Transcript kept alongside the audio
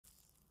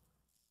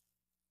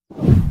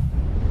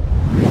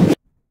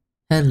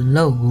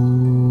Hello,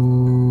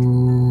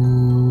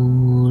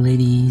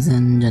 ladies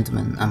and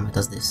gentlemen, I'm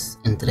iDuzzDis.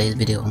 In today's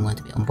video, I'm going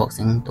to be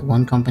unboxing the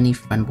One Company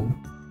Friend Ball.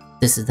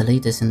 This is the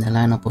latest in the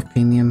lineup of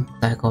premium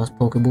diecast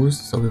Pokeballs,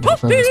 so without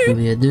further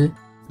ado,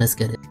 let's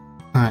get it.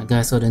 Alright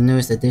guys, so the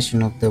newest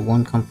edition of the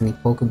One Company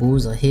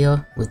Pokeballs are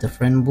here with the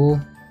Friend Ball.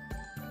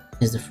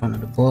 Here's the front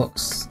of the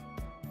box.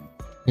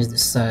 Here's the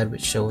side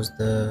which shows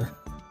the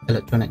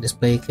electronic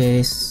display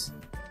case.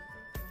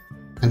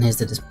 And here's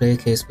the display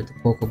case with the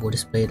Pokeball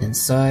displayed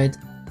inside.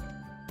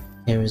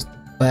 Here is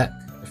the back,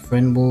 the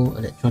Friend Ball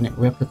electronic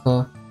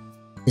replica,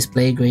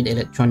 display grade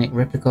electronic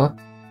replica,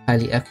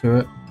 highly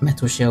accurate,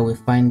 metal shell with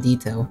fine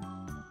detail,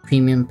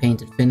 premium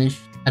painted finish,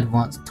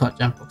 advanced touch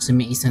and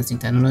proximity sensing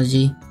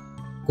technology,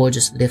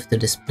 gorgeous lift to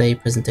display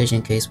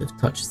presentation case with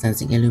touch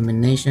sensing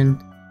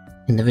illumination,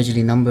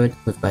 individually numbered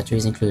with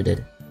batteries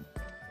included.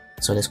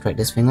 So let's crack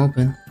this thing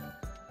open.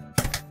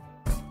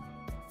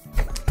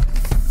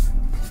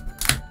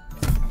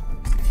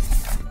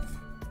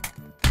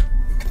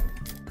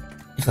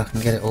 If I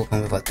can get it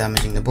open without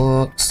damaging the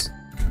box.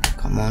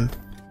 Come on.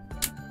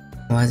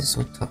 Why is it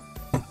so tough?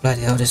 Oh,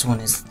 bloody hell, this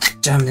one is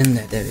jammed in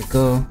there. There we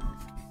go.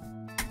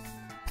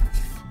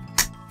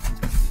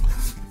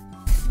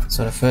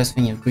 So the first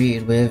thing you're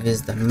greeted with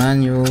is the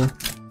manual,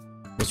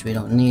 which we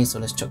don't need, so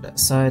let's chuck that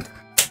aside.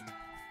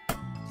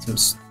 Some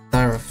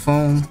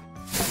styrofoam.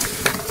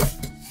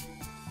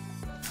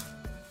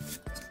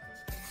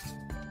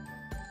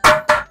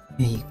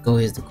 Here you go,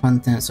 here's the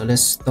content. So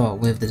let's start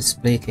with the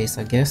display case,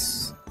 I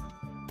guess.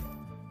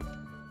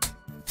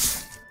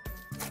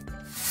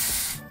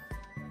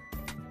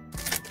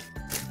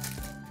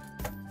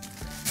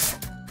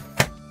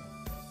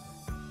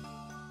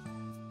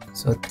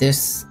 So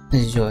this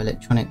is your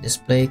electronic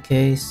display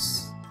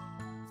case.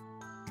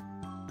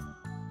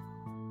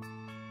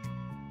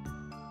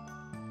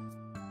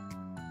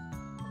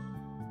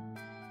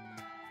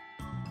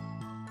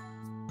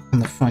 On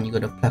the front you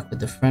got a plaque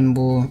with the Friend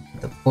Ball.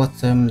 At the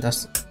bottom,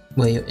 that's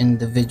where your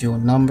individual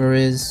number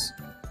is.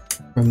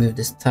 Remove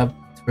this tab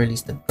to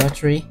release the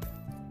battery.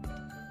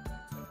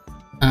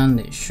 And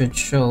it should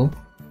show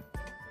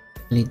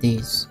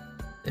LEDs.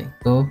 There you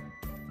go.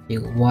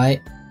 You got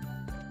white,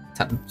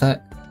 tap the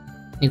plaque,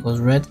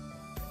 equals red,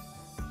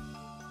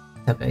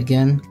 tap it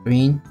again,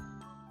 green,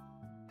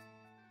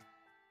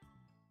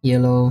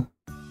 yellow,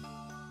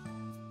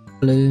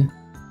 blue,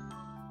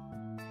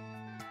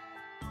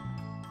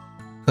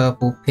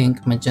 purple,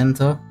 pink,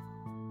 magenta,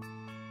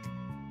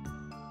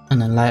 and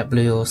then light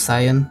blue or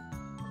cyan,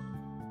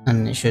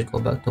 and it should go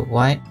back to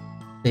white.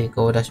 There you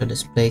go, that's your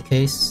display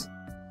case.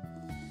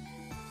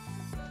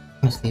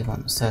 Let's leave it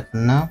on the side for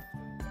now.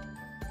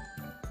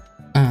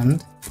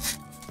 And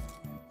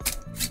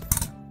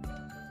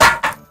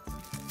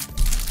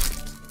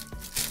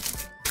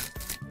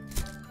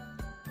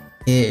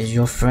here is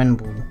your Friend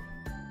Ball.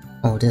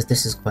 Oh,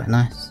 this is quite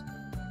nice.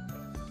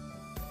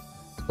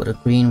 It's got a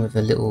green with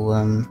a little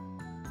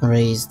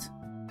raised,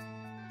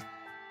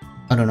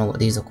 I don't know what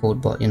these are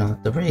called, but you know,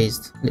 the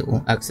raised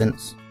little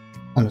accents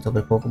on the top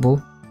of the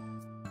Pokeball.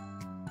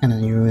 And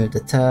then you remove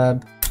the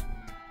tab.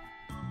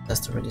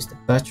 That's to release the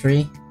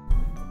battery.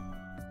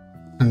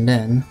 And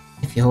then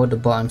if you hold the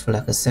button for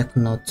like a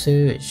second or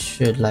two, it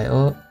should light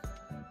up.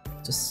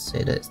 Just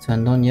say that it's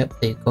turned on. Yep,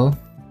 there you go.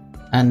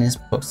 And it's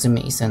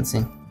proximity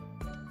sensing.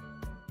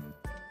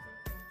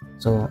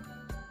 So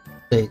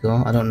there you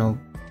go. I don't know,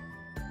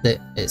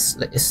 it's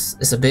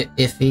a bit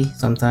iffy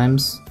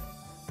sometimes,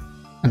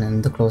 and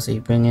then the closer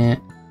you bring it,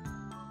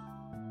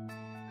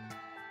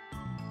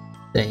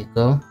 there you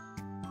go.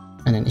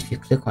 And then if you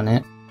click on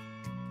it,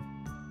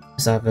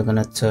 it's either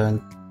gonna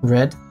turn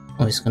red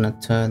or it's gonna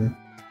turn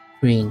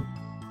green.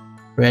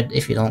 Red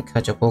if you don't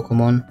catch a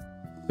Pokemon,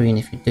 green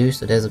if you do.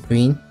 So there's a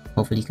green.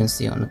 Hopefully you can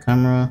see it on the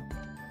camera.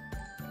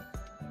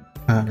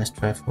 Alright, let's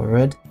try for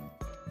red.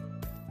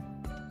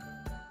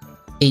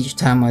 Each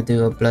time I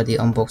do a bloody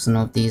unboxing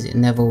of these, it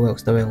never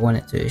works the way I want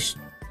it to.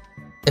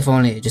 If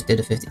only it just did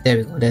a 50. There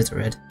we go, there's a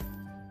red.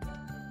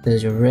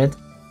 There's your red.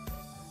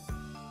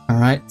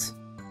 Alright.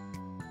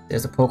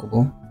 There's a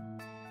Pokeball.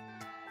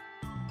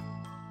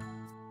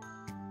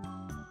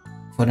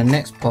 For the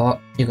next part,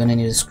 you're going to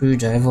need a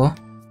screwdriver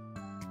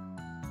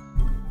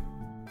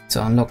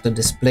to unlock the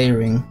display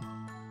ring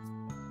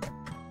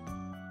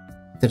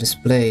to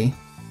display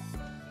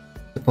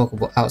the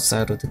Pokeball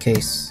outside of the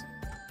case.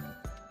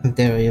 And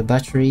there are your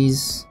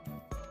batteries,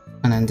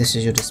 and then this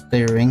is your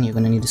display ring. You're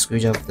going to need a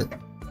screwdriver to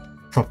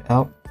prop it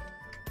out.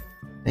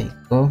 There you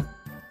go.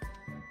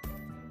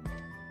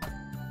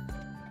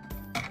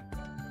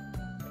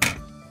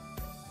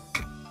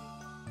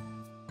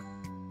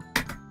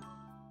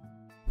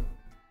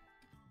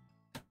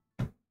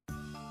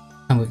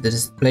 And with the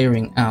display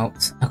ring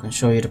out, I can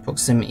show you the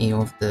proximity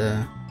of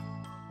the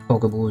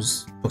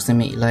Pokeball's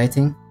proximity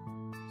lighting.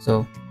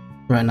 So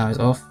right now it's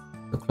off.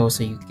 The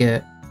closer you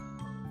get,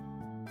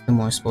 the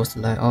more it's supposed to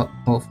light up.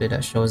 Hopefully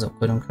that shows up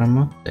good on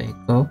camera. There you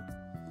go.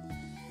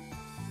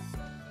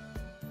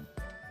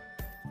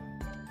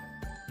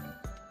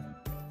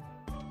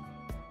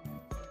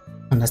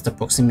 and that's the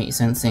proximity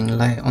sensing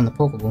light on the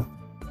Pokeball.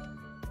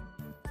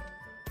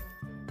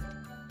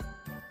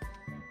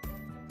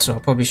 So I'll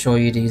probably show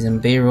you these in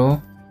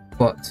B-roll,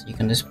 but you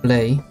can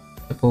display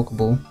the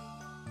Pokeball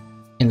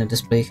in the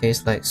display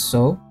case like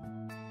so.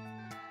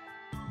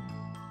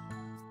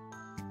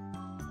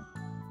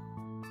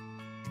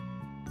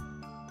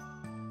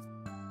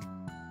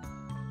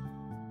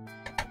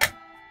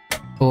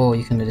 Or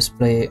you can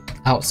display it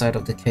outside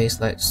of the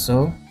case like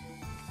so.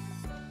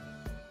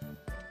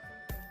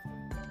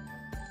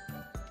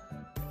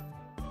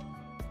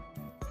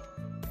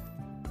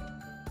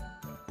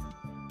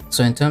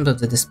 So in terms of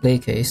the display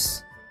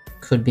case,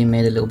 could be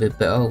made a little bit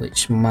better,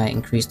 which might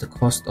increase the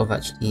cost of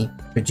actually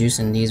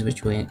producing these,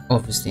 which will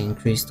obviously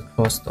increase the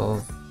cost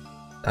of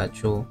the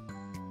actual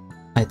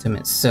item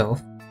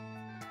itself.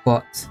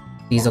 But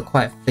these are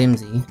quite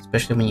flimsy,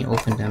 especially when you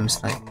open them.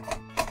 It's like,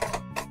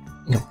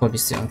 you can probably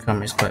see on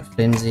camera, it's quite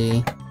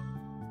flimsy.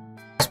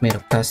 It's made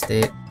of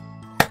plastic.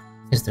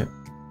 Yeah,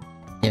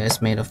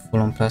 it's made of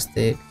full-on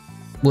plastic.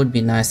 Would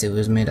be nice if it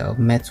was made out of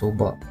metal,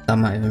 but that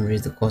might even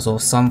raise the cost, or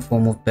some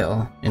form of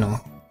better, you know,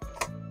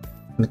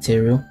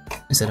 material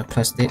instead of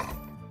plastic.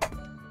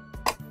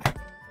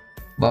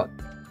 But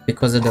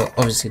because of the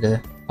obviously the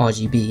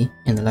RGB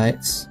in the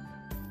lights,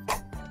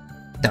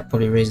 that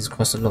probably raises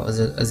cost a lot as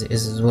it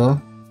is as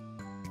well.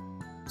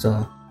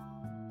 So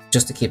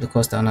just to keep the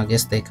cost down, I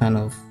guess they kind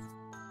of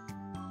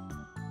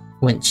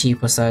went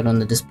cheaper side on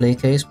the display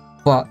case.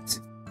 But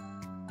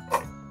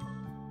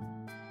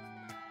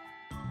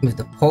with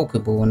the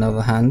Pokeball, on the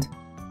other hand,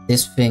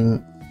 this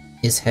thing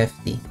is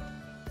hefty.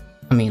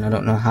 I mean, I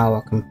don't know how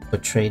I can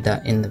portray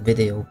that in the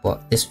video,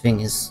 but this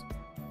thing is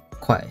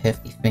quite a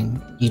hefty thing.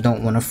 You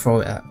don't want to throw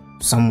it at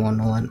someone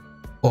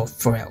or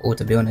throw it at all,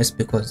 to be honest,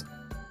 because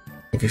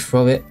if you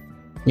throw it,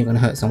 you're going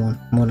to hurt someone,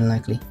 more than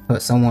likely.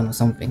 Hurt someone or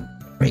something,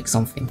 break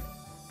something.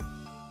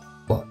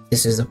 But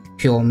this is a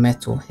pure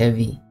metal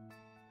heavy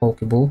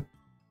Pokeball.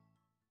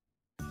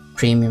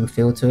 Premium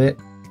feel to it.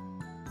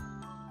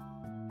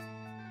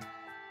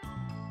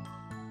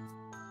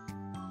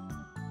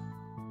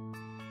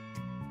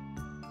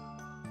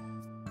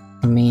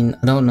 I mean,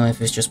 I don't know if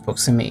it's just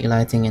proximity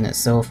lighting in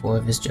itself, or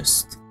if it's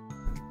just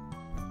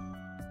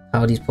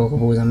how these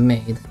Pokeballs are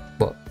made,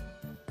 but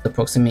the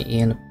proximity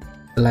and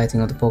the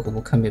lighting of the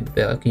Pokeball can be a bit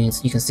better.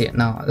 You can see it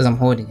now as I'm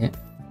holding it.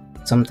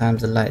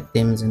 Sometimes the light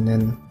dims and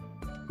then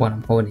while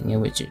I'm holding it,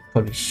 which it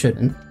probably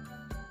shouldn't.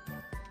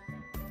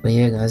 But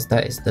yeah guys,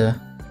 that is the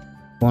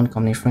One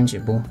Company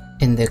Friendship Ball.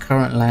 In their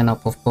current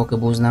lineup of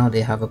Pokeballs now,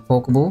 they have a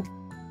Pokeball,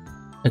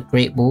 a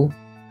Great Ball,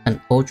 an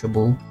Ultra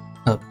Ball,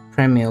 a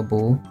Premier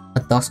Ball, a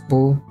Dusk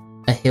Ball,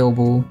 a Hill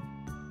Ball,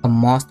 a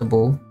Master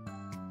Ball,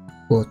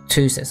 or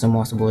two sets of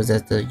Master Balls.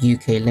 There's the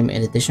UK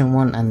limited edition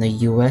one and the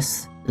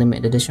US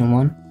limited edition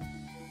one.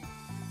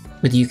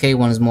 With the UK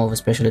one is more of a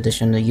special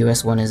edition, the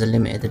US one is a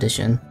limited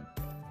edition.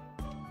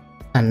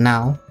 And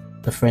now,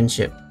 the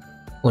Friendship,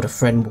 or the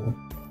Friend Ball.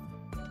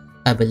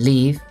 I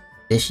believe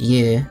this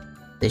year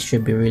they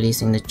should be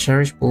releasing the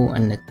Cherish Ball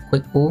and the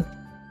Quick Ball.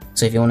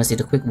 So if you want to see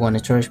the Quick Ball and the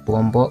Cherish Ball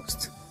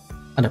unboxed,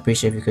 I'd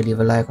appreciate if you could leave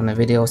a like on the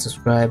video,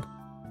 subscribe,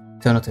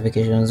 turn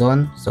notifications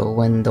on, so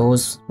when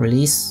those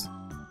release,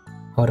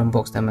 I'll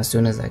unbox them as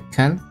soon as I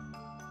can.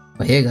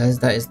 But yeah guys,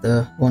 that is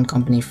the One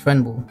Company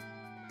Friend Ball.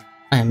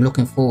 I am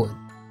looking forward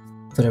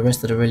to the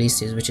rest of the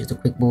releases, which is the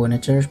Quick Ball and the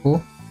Cherish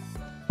Ball.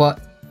 But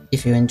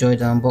if you enjoyed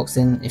the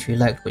unboxing, if you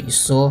liked what you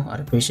saw, I'd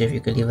appreciate if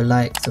you could leave a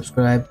like,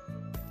 subscribe,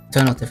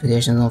 turn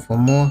notifications on for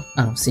more,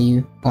 and I'll see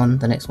you on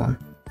the next one.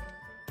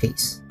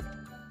 Peace.